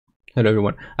Hello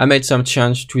everyone. I made some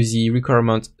change to the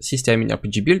requirement system in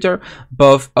RPG Builder,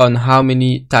 both on how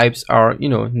many types are,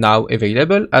 now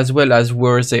available, as well as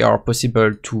where they are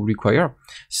possible to require.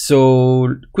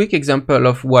 So, quick example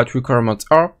of what requirements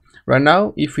are. Right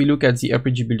now, if we look at the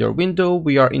RPG Builder window,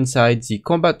 we are inside the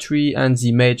combat tree and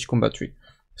the mage combat tree.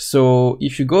 So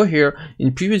if you go here,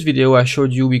 in previous video I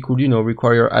showed you we could,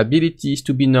 require abilities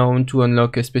to be known to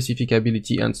unlock a specific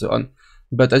ability and so on.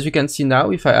 But as you can see now,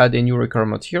 if I add a new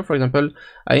requirement here, for example,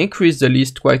 I increase the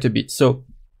list quite a bit. So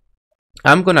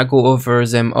I'm gonna go over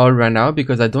them all right now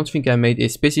because I don't think I made a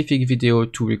specific video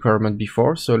to requirement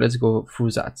before. So let's go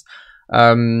through that.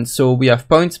 So we have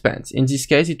points spent. In this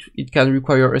case, it can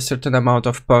require a certain amount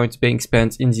of points being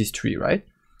spent in this tree, right?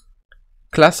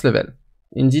 Class level.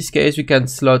 In this case, you can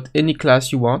slot any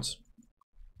class you want.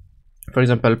 For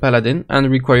example, Paladin,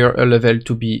 and require a level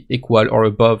to be equal or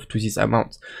above to this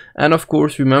amount. And of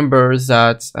course, remember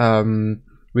that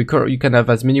you can have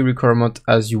as many requirements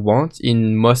as you want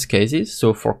in most cases.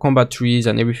 So for combat trees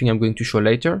and everything I'm going to show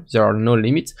later, there are no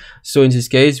limits. So in this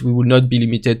case, we will not be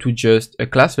limited to just a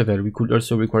class level. We could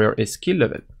also require a skill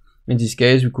level. In this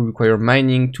case, we could require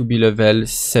mining to be level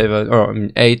 7 or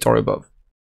 8 or above.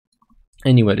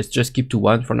 Anyway, let's just keep to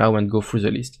 1 for now and go through the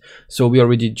list. So we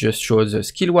already just showed the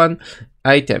skill 1.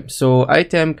 Item. So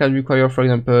item can require, for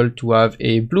example, to have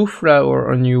a blue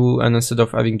flower on you, and instead of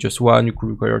having just 1, you could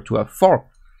require to have 4.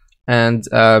 And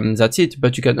that's it.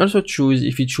 But you can also choose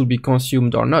if it should be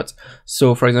consumed or not.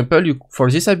 So for example, for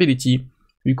this ability,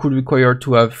 you could require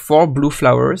to have 4 blue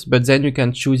flowers, but then you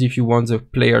can choose if you want the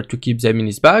player to keep them in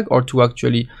his bag or to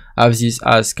actually have this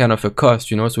as kind of a cost,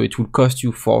 so it will cost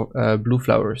you 4 blue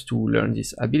flowers to learn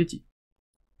this ability.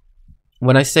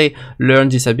 When I say learn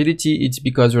this ability, it's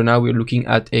because right now we're looking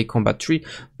at a combat tree,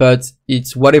 but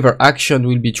it's whatever action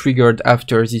will be triggered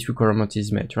after this requirement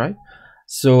is met, right?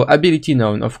 So ability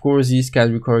known, of course, this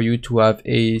can require you to have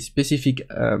a specific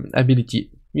ability,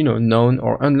 known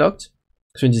or unlocked.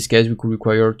 So in this case, we could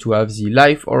require to have the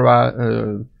life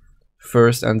aura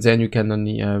first, and then you can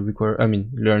only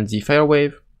learn the fire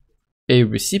wave. A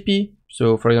recipe.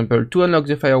 So for example, to unlock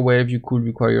the fire wave, you could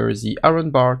require the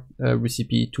iron bar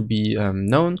recipe to be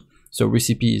known. So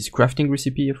recipe is crafting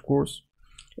recipe, of course.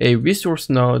 A resource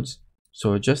node.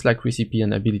 So just like recipe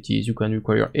and abilities, you can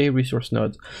require a resource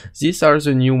node. These are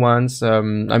the new ones.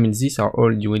 These are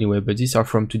all new anyway, but these are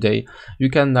from today. You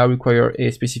can now require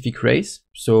a specific race.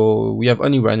 So we have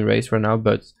only one race right now,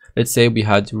 but let's say we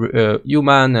had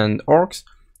human and orcs.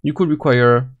 You could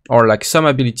require, or like some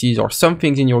abilities or some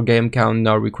things in your game can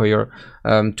now require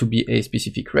to be a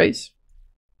specific race.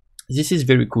 This is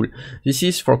very cool. This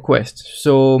is for quest.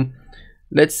 So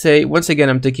let's say, once again,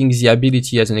 I'm taking the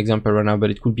ability as an example right now, but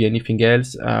it could be anything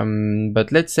else.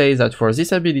 But let's say that for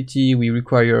this ability, we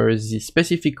require the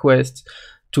specific quest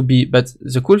to be, but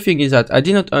the cool thing is that I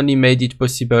did not only made it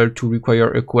possible to require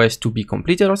a quest to be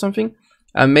completed or something,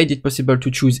 I made it possible to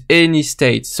choose any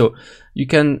state. So you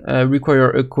can require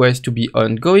a quest to be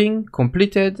ongoing,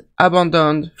 completed,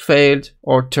 abandoned, failed,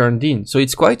 or turned in. So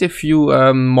it's quite a few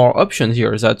more options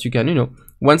here that you can,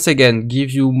 once again,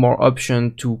 give you more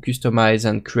option to customize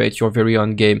and create your very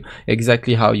own game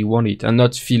exactly how you want it and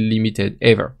not feel limited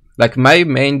ever. Like my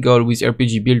main goal with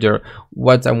RPG Builder,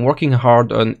 what I'm working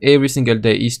hard on every single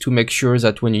day is to make sure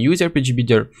that when you use RPG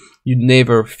Builder, you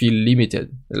never feel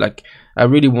limited. Like I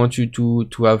really want you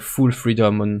to have full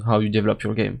freedom on how you develop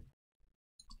your game.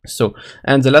 So,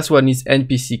 and the last one is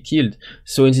Npc Killed.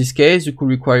 So in this case, you could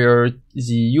require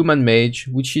the human mage,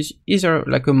 which is either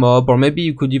like a mob, or maybe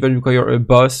you could even require a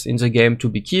boss in the game to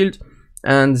be killed.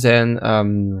 And then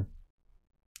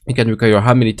you can require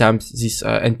how many times this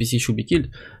NPC should be killed.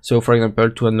 So for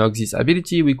example, to unlock this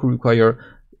ability, we could require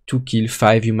to kill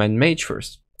 5 human mage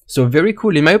first. So very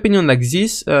cool. In my opinion, like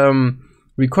this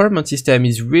requirement system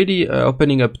is really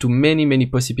opening up to many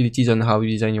possibilities on how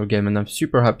you design your game, and I'm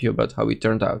super happy about how it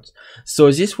turned out. So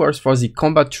this was for the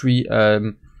combat tree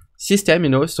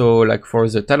system, so like for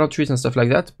the talent trees and stuff like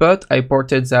that, but I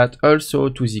ported that also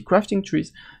to the crafting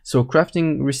trees. So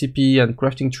crafting recipe and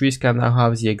crafting trees can now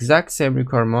have the exact same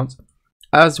requirements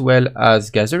as well as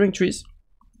gathering trees.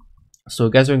 So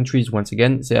gathering trees, once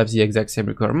again, they have the exact same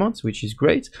requirements, which is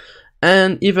great.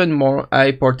 And even more,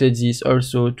 I ported this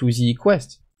also to the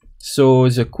quest. So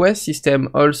the quest system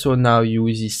also now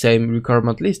uses the same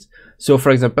requirement list. So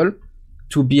for example,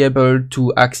 to be able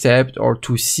to accept or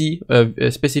to see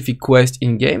a specific quest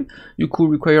in game, you could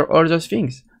require all those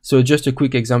things. So just a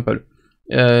quick example.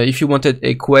 If you wanted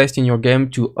a quest in your game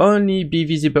to only be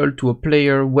visible to a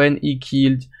player when he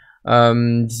killed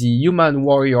the human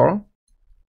warrior,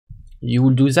 you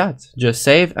will do that. Just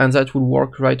save and that will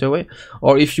work right away.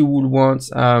 Or if you would want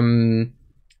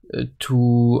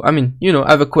to,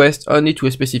 have a quest only to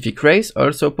a specific race,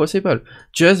 also possible.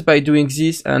 Just by doing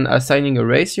this and assigning a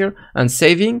race here and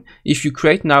saving, if you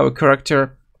create now a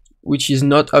character which is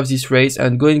not of this race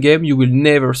and go in game, you will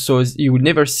never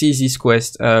see this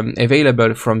quest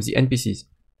available from the NPCs.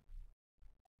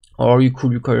 Or you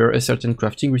could require a certain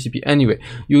crafting recipe. Anyway,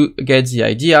 you get the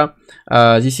idea.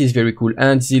 This is very cool.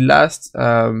 And the last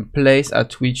place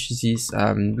at which this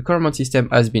requirement system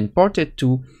has been ported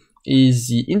to is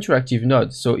the interactive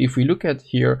node. So if we look at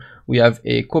here, we have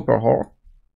a copper ore.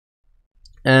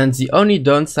 And the only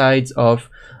downside of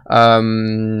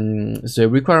the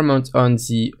requirement on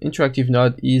the interactive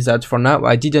node is that for now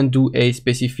I didn't do a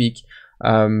specific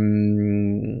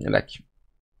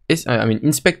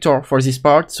inspector for this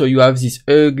part, so you have this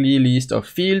ugly list of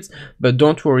fields, but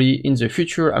don't worry, in the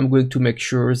future I'm going to make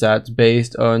sure that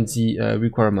based on the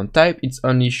requirement type, it's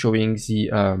only showing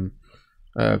the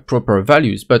proper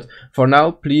values. But for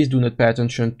now, please do not pay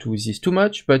attention to this too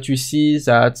much. But you see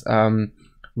that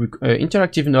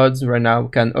interactive nodes right now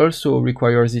can also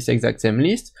require this exact same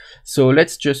list. So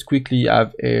let's just quickly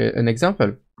have an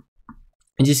example.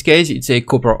 In this case, it's a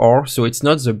copper ore, so it's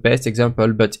not the best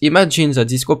example, but imagine that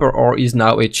this copper ore is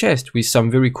now a chest with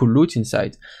some very cool loot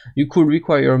inside. You could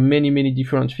require many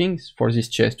different things for this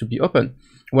chest to be open.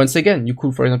 Once again, you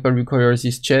could, for example, require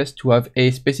this chest to have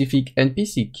a specific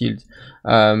NPC killed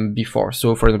before.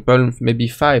 So, for example, maybe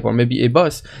 5 or maybe a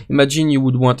boss. Imagine you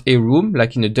would want a room,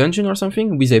 like in a dungeon or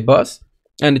something, with a boss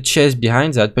and a chest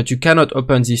behind that, but you cannot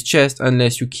open this chest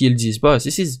unless you kill this boss.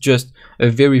 This is just a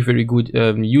very good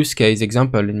use case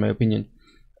example, in my opinion.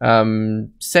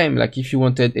 Same, like if you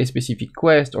wanted a specific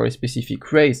quest or a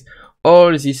specific race,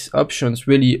 all these options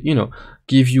really,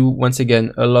 give you, once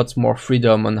again, a lot more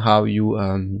freedom on how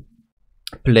you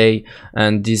play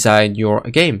and design your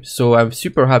game. So I'm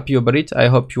super happy about it. I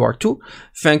hope you are too.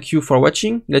 Thank you for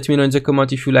watching. Let me know in the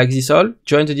comment if you like this all.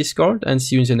 Join the Discord and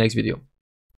see you in the next video.